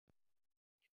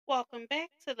Welcome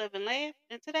back to Live and Laugh.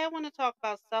 And today I want to talk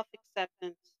about self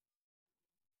acceptance.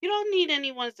 You don't need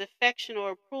anyone's affection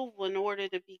or approval in order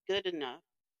to be good enough.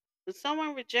 When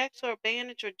someone rejects or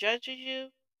abandons or judges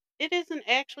you, it isn't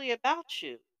actually about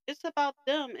you. It's about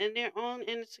them and their own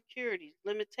insecurities,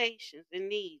 limitations, and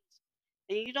needs.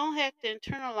 And you don't have to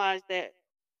internalize that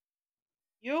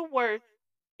your worth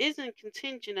isn't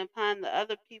contingent upon the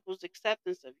other people's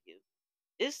acceptance of you.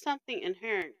 It's something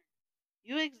inherent.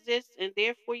 You exist and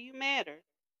therefore you matter.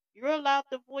 You're allowed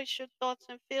to voice your thoughts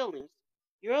and feelings.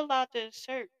 You're allowed to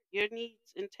assert your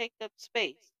needs and take up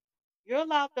space. You're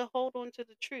allowed to hold on to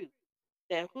the truth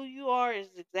that who you are is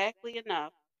exactly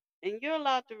enough. And you're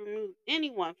allowed to remove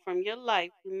anyone from your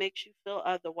life who makes you feel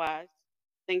otherwise.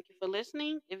 Thank you for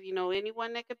listening. If you know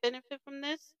anyone that could benefit from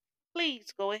this,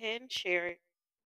 please go ahead and share it.